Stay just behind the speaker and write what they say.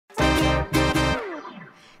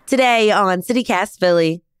Today on CityCast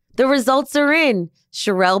Philly, the results are in.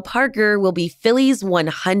 Cherelle Parker will be Philly's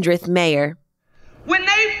 100th mayor. When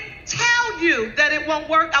they tell you that it won't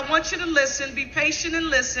work, I want you to listen, be patient and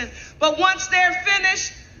listen. But once they're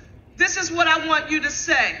finished, this is what I want you to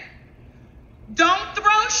say. Don't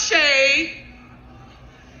throw shade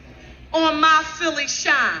on my Philly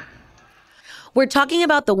shine. We're talking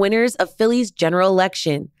about the winners of Philly's general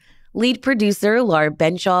election. Lead producer Laura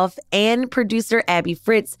Benshoff and producer Abby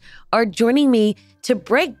Fritz are joining me to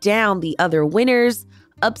break down the other winners,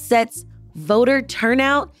 upsets, voter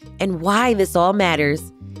turnout, and why this all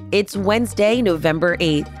matters. It's Wednesday, November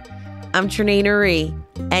 8th. I'm Cherelle Marie,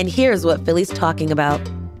 and here's what Philly's talking about.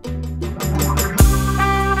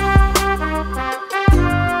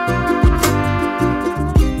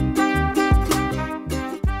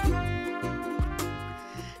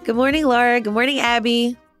 Good morning, Laura. Good morning,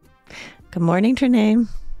 Abby. Good morning, Cherelle.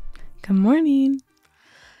 Good morning.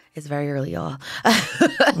 It's very early, y'all.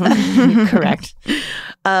 Correct.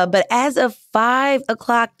 But as of 5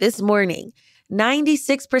 o'clock this morning,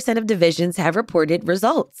 96% of divisions have reported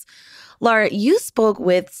results. Laura, you spoke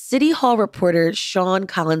with City Hall reporter Sean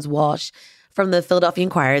Collins-Walsh from the Philadelphia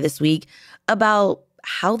Inquirer this week about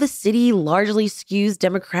how the city largely skews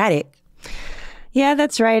Democratic. Yeah,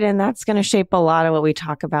 that's right. And that's going to shape a lot of what we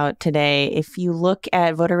talk about today. If you look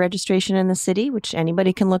at voter registration in the city, which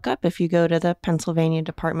anybody can look up if you go to the Pennsylvania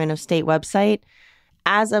Department of State website,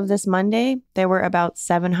 as of this Monday, there were about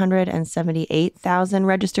 778,000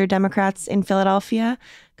 registered Democrats in Philadelphia,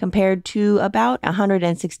 compared to about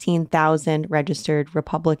 116,000 registered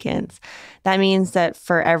Republicans. That means that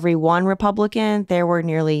for every one Republican, there were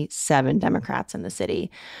nearly 7 Democrats in the city.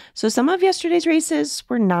 So some of yesterday's races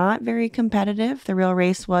were not very competitive. The real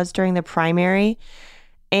race was during the primary.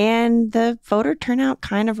 And the voter turnout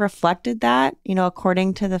kind of reflected that. You know,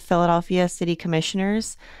 according to the Philadelphia City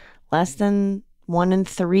Commissioners, less than 1 in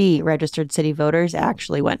 3 registered city voters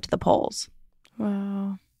actually went to the polls.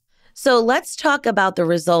 Wow. So let's talk about the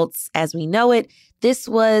results as we know it. This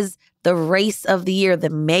was the race of the year, the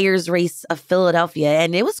mayor's race of Philadelphia.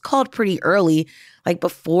 And it was called pretty early, like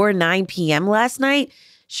before 9 p.m. last night.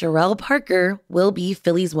 Cherelle Parker will be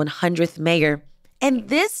Philly's 100th mayor. And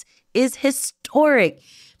this is historic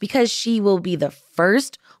because she will be the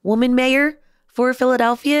first woman mayor for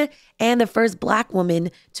Philadelphia and the first Black woman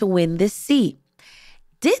to win this seat.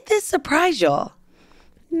 Did this surprise y'all?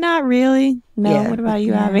 Not really. No. Yeah. What about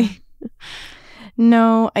you, Abby?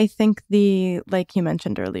 No, I think like you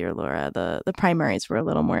mentioned earlier, Laura, the primaries were a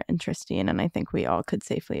little more interesting. And I think we all could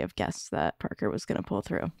safely have guessed that Parker was going to pull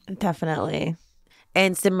through. Definitely.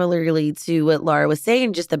 And similarly to what Laura was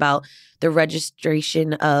saying, just about the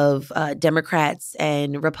registration of Democrats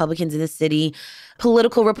and Republicans in the city,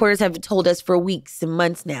 political reporters have told us for weeks and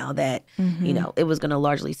months now that, you know, it was going to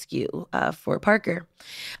largely skew for Parker.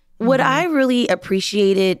 What I really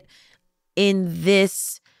appreciated in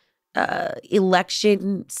this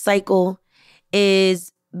election cycle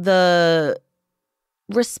is the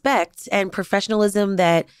respect and professionalism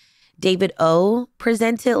that David O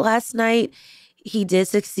presented last night. He did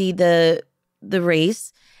succeed the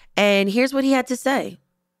race, and here's what he had to say.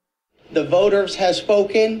 The voters have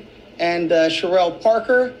spoken, and Cherelle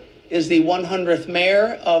Parker is the 100th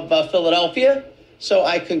mayor of Philadelphia. So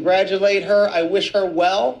I congratulate her. I wish her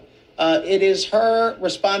well. It is her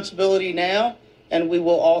responsibility now, and we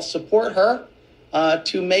will all support her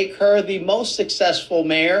to make her the most successful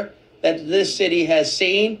mayor that this city has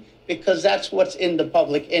seen, because that's what's in the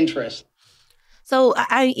public interest. So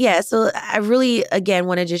I really, again,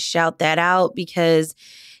 want to just shout that out because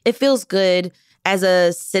it feels good as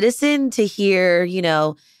a citizen to hear, you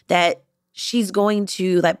know, that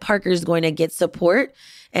Parker's going to get support.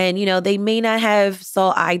 And, you know, they may not have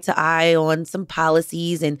saw eye to eye on some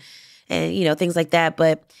policies and, you know, things like that.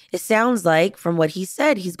 But it sounds like from what he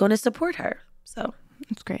said, he's going to support her. So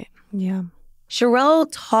That's great. Yeah. Cherelle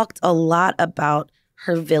talked a lot about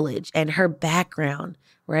her village and her background,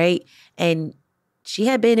 right? And she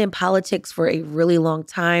had been in politics for a really long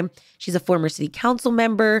time. She's a former city council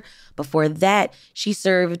member. Before that, she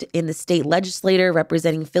served in the state legislature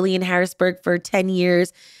representing Philly and Harrisburg for 10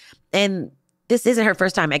 years. And this isn't her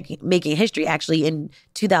first time making history. Actually, in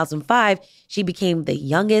 2005, she became the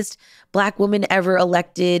youngest Black woman ever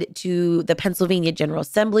elected to the Pennsylvania General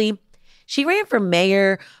Assembly. She ran for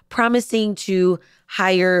mayor, promising to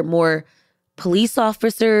hire more police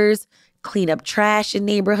officers, clean up trash in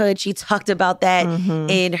neighborhoods. She talked about that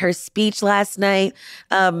in her speech last night.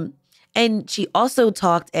 And she also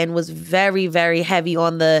talked and was very, very heavy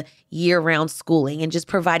on the year-round schooling and just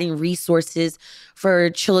providing resources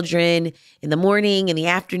for children in the morning, in the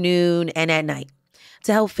afternoon, and at night.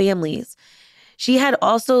 to help families. She had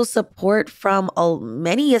also support from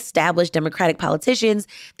many established Democratic politicians.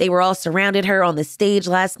 They were all surrounded her on the stage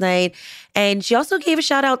last night. And she also gave a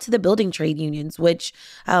shout out to the building trade unions, which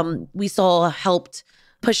we saw helped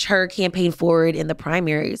push her campaign forward in the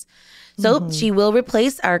primaries. So she will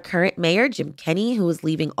replace our current mayor, Jim Kenney, who is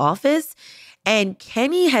leaving office. And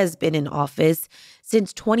Kenney has been in office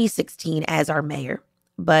since 2016 as our mayor.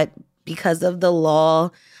 But because of the law,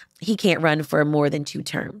 he can't run for more than 2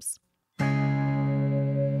 terms.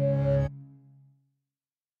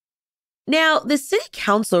 Now, the city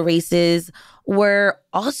council races were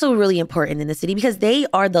also really important in the city because they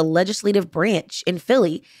are the legislative branch in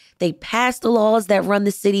Philly. They pass the laws that run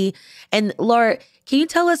the city. And Laura, can you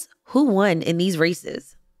tell us who won in these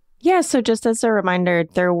races? Yeah, so just as a reminder,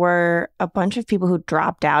 there were a bunch of people who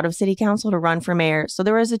dropped out of city council to run for mayor. So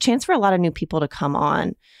there was a chance for a lot of new people to come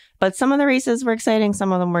on. But some of the races were exciting.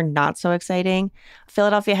 Some of them were not so exciting.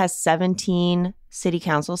 Philadelphia has 17 city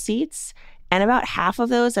council seats. And about half of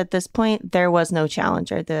those, at this point, there was no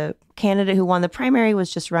challenger. The candidate who won the primary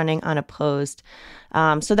was just running unopposed.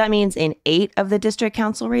 So that means in 8 of the district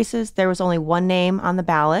council races, there was only one name on the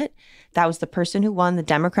ballot. That was the person who won the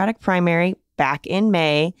Democratic primary back in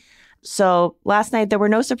May. So last night, there were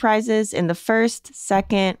no surprises in the 1st,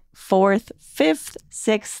 2nd, 4th, 5th,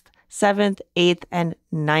 6th, 7th, 8th, and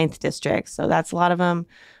 9th districts. So that's a lot of them.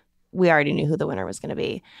 We already knew who the winner was going to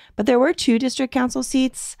be. But there were 2 district council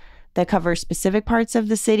seats that cover specific parts of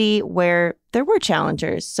the city where there were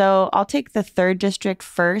challengers. So I'll take the 3rd district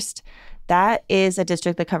first. That is a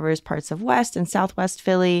district that covers parts of West and Southwest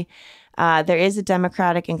Philly. There is a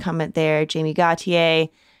Democratic incumbent there, Jamie Gautier.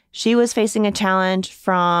 She was facing a challenge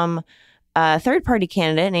from a third-party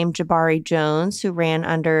candidate named Jabari Jones, who ran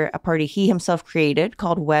under a party he himself created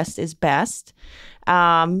called West is Best.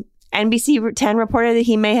 NBC 10 reported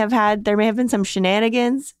that there may have been some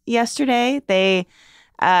shenanigans yesterday. They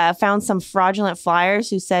found some fraudulent flyers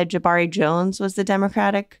who said Jabari Jones was the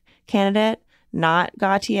Democratic candidate, not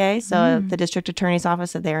Gautier. So the district attorney's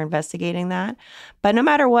office said they are investigating that. But no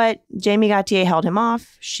matter what, Jamie Gautier held him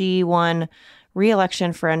off. She won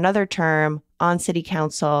re-election for another term on city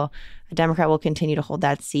council. A Democrat will continue to hold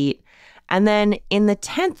that seat. And then in the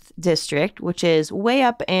 10th district, which is way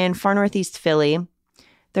up in far northeast Philly,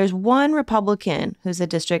 there's one Republican who's a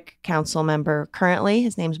district council member currently.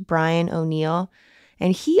 His name's Brian O'Neill.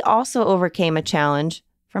 And he also overcame a challenge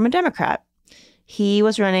from a Democrat. He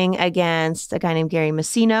was running against a guy named Gary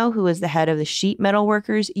Messino, who is the head of the Sheet Metal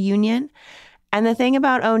Workers Union. And the thing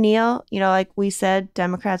about O'Neill, like we said,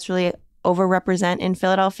 Democrats really overrepresent in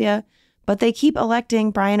Philadelphia, but they keep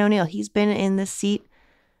electing Brian O'Neill. He's been in this seat.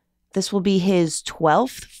 This will be his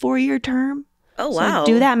 12th 4-year term. Oh, wow.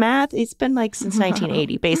 So do that math. It's been since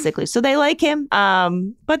 1980, basically. So they like him,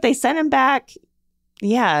 but they sent him back.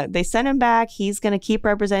 Yeah, they sent him back. He's going to keep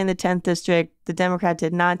representing the 10th district. The Democrat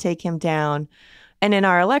did not take him down. And in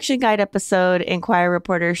our election guide episode, Inquirer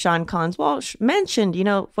reporter Sean Collins-Walsh mentioned,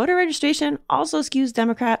 voter registration also skews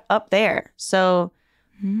Democrat up there. So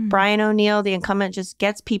Brian O'Neill, the incumbent, just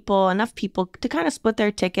gets enough people to kind of split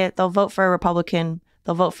their ticket. They'll vote for a Republican.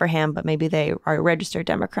 They'll vote for him, but maybe they are a registered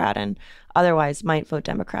Democrat and otherwise might vote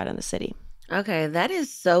Democrat in the city. Okay, that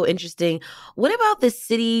is so interesting. What about the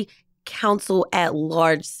city council at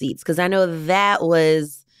large seats? Because I know that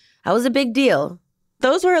was a big deal.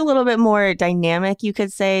 Those were a little bit more dynamic, you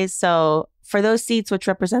could say. So for those seats which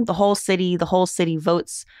represent the whole city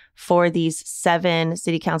votes for these 7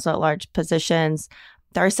 city council at large positions.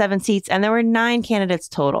 There are 7 seats and there were 9 candidates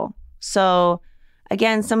total. So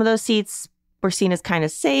again, some of those seats were seen as kind of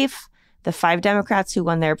safe. The 5 Democrats who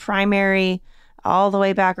won their primary all the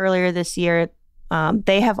way back earlier this year,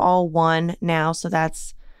 they have all won now. So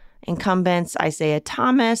that's incumbents Isaiah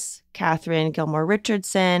Thomas, Catherine Gilmore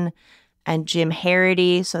Richardson, and Jim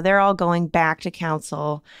Harity. So they're all going back to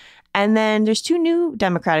council. And then there's 2 new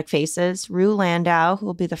Democratic faces, Rue Landau, who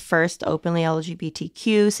will be the first openly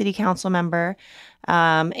LGBTQ city council member,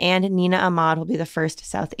 and Nina Ahmad will be the first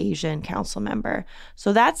South Asian council member.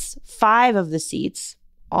 So that's 5 of the seats,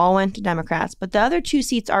 all went to Democrats. But the other 2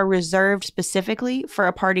 seats are reserved specifically for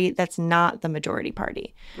a party that's not the majority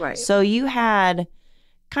party. Right. So you had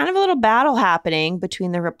kind of a little battle happening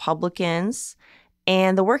between the Republicans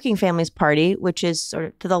and the Working Families Party, which is sort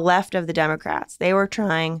of to the left of the Democrats. They were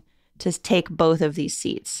trying to take both of these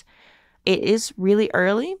seats. It is really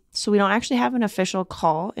early, so we don't actually have an official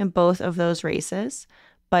call in both of those races.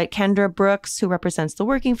 But Kendra Brooks, who represents the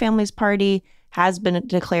Working Families Party, has been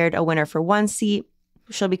declared a winner for 1 seat.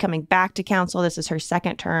 She'll be coming back to council. This is her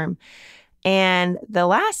 2nd term. And the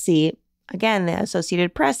last seat, again, the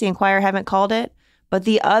Associated Press, the Inquirer haven't called it, But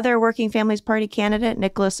the other Working Families Party candidate,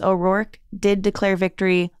 Nicholas O'Rourke, did declare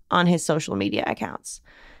victory on his social media accounts.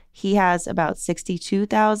 He has about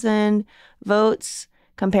 62,000 votes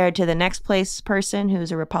compared to the next place person,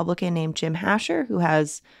 who's a Republican named Jim Hasher, who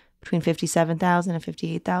has between 57,000 and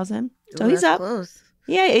 58,000. So he's up. Close.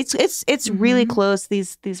 Yeah, it's really close.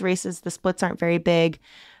 These races, the splits aren't very big,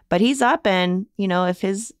 but he's up. And if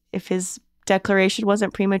his declaration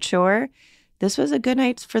wasn't premature, this was a good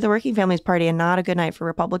night for the Working Families Party and not a good night for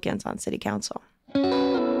Republicans on city council.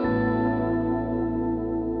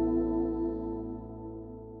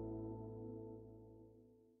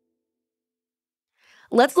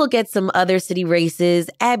 Let's look at some other city races.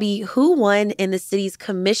 Abby, who won in the city's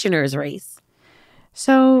commissioner's race?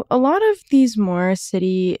 So a lot of these more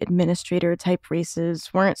city administrator type races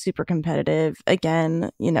weren't super competitive.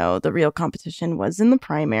 Again, the real competition was in the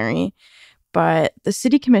primary. But the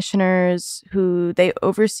city commissioners, who they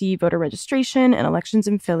oversee voter registration and elections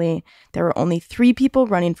in Philly, there were only 3 people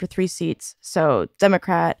running for 3 seats. So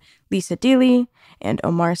Democrat Lisa Dealey and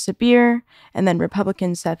Omar Sabir, and then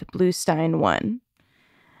Republican Seth Bluestein won.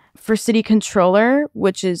 For city controller,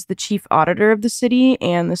 which is the chief auditor of the city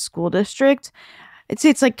and the school district, I'd say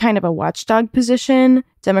it's like kind of a watchdog position.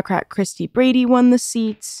 Democrat Christy Brady won the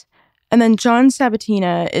seats. And then John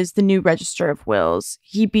Sabatina is the new Register of Wills.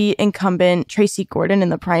 He beat incumbent Tracy Gordon in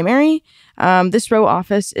the primary. This row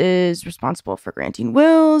office is responsible for granting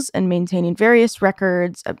wills and maintaining various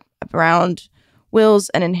records around wills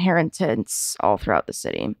and inheritance all throughout the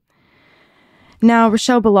city. Now,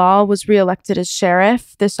 Rochelle Bilal was reelected as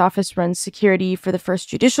sheriff. This office runs security for the First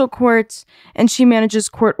Judicial Court, and she manages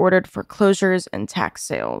court-ordered foreclosures and tax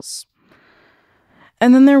sales.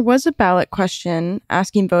 And then there was a ballot question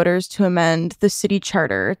asking voters to amend the city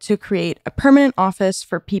charter to create a permanent office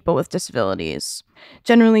for people with disabilities.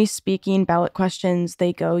 Generally speaking, ballot questions,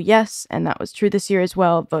 they go yes, and that was true this year as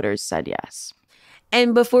well. Voters said yes.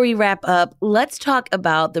 And before we wrap up, let's talk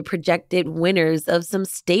about the projected winners of some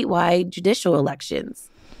statewide judicial elections.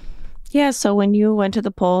 Yeah, so when you went to the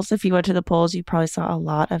polls, if you went to the polls, you probably saw a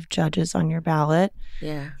lot of judges on your ballot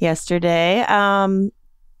yesterday.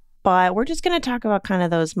 But we're just going to talk about kind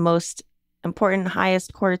of those most important,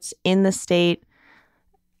 highest courts in the state.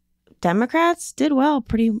 Democrats did well,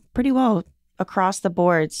 pretty well across the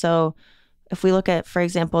board. So if we look at, for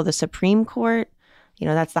example, the Supreme Court,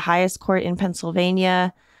 that's the highest court in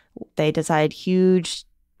Pennsylvania. They decide huge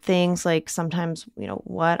things like sometimes,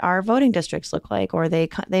 what our voting districts look like, or they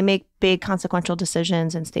make big consequential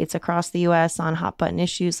decisions in states across the U.S. on hot button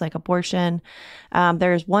issues like abortion.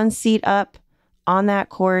 There's 1 seat up on that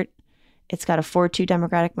court. It's got a 4-2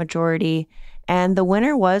 Democratic majority. And the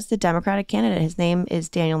winner was the Democratic candidate. His name is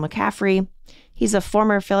Daniel McCaffrey. He's a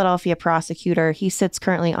former Philadelphia prosecutor. He sits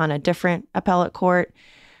currently on a different appellate court.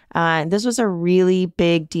 This was a really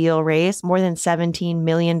big deal race. More than $17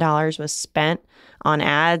 million was spent on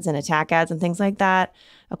ads and attack ads and things like that,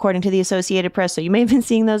 according to the Associated Press. So you may have been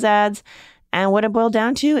seeing those ads. And what it boiled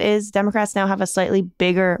down to is Democrats now have a slightly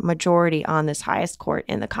bigger majority on this highest court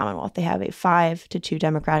in the Commonwealth. They have a 5-2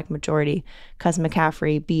 Democratic majority because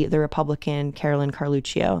McCaffrey beat the Republican Carolyn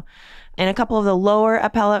Carluccio. In a couple of the lower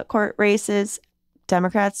appellate court races,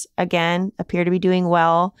 Democrats, again, appear to be doing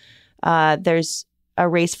well. There's a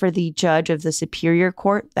race for the judge of the Superior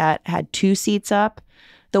Court that had 2 seats up.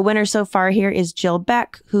 The winner so far here is Jill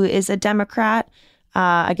Beck, who is a Democrat.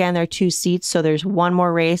 Again, there are 2 seats, so there's 1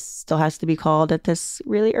 more race. Still has to be called at this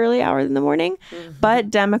really early hour in the morning. Mm-hmm. But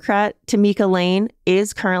Democrat Tamika Lane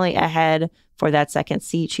is currently ahead for that 2nd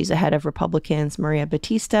seat. She's ahead of Republicans Maria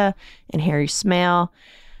Batista and Harry Smale.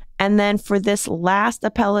 And then for this last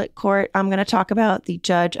appellate court, I'm going to talk about the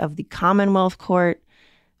judge of the Commonwealth Court,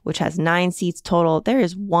 which has 9 seats total. There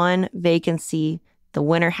is 1 vacancy. The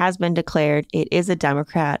winner has been declared. It is a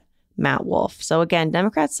Democrat, Matt Wolf. So again,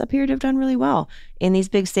 Democrats appear to have done really well in these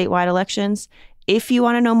big statewide elections. If you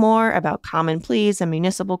want to know more about common pleas and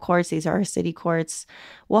municipal courts, these are our city courts,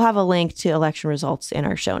 we'll have a link to election results in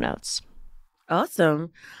our show notes.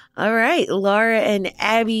 Awesome. All right, Laura and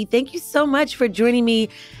Abby, thank you so much for joining me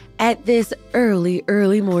at this early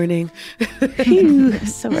morning. Phew,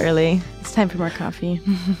 so early. It's time for more coffee.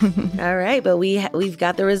 All right, but we've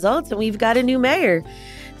got the results and we've got a new mayor.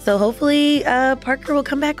 So hopefully Parker will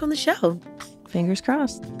come back on the show. Fingers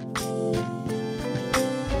crossed.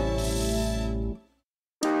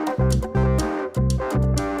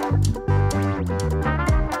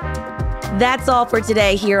 That's all for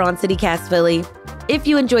today here on CityCast Philly. If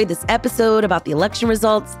you enjoyed this episode about the election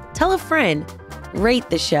results, tell a friend, rate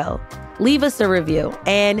the show, leave us a review,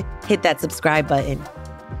 and hit that subscribe button.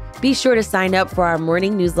 Be sure to sign up for our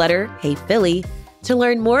morning newsletter, Hey Philly. to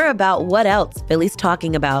learn more about what else Philly's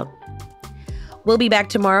talking about. We'll be back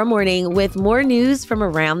tomorrow morning with more news from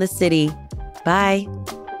around the city. Bye.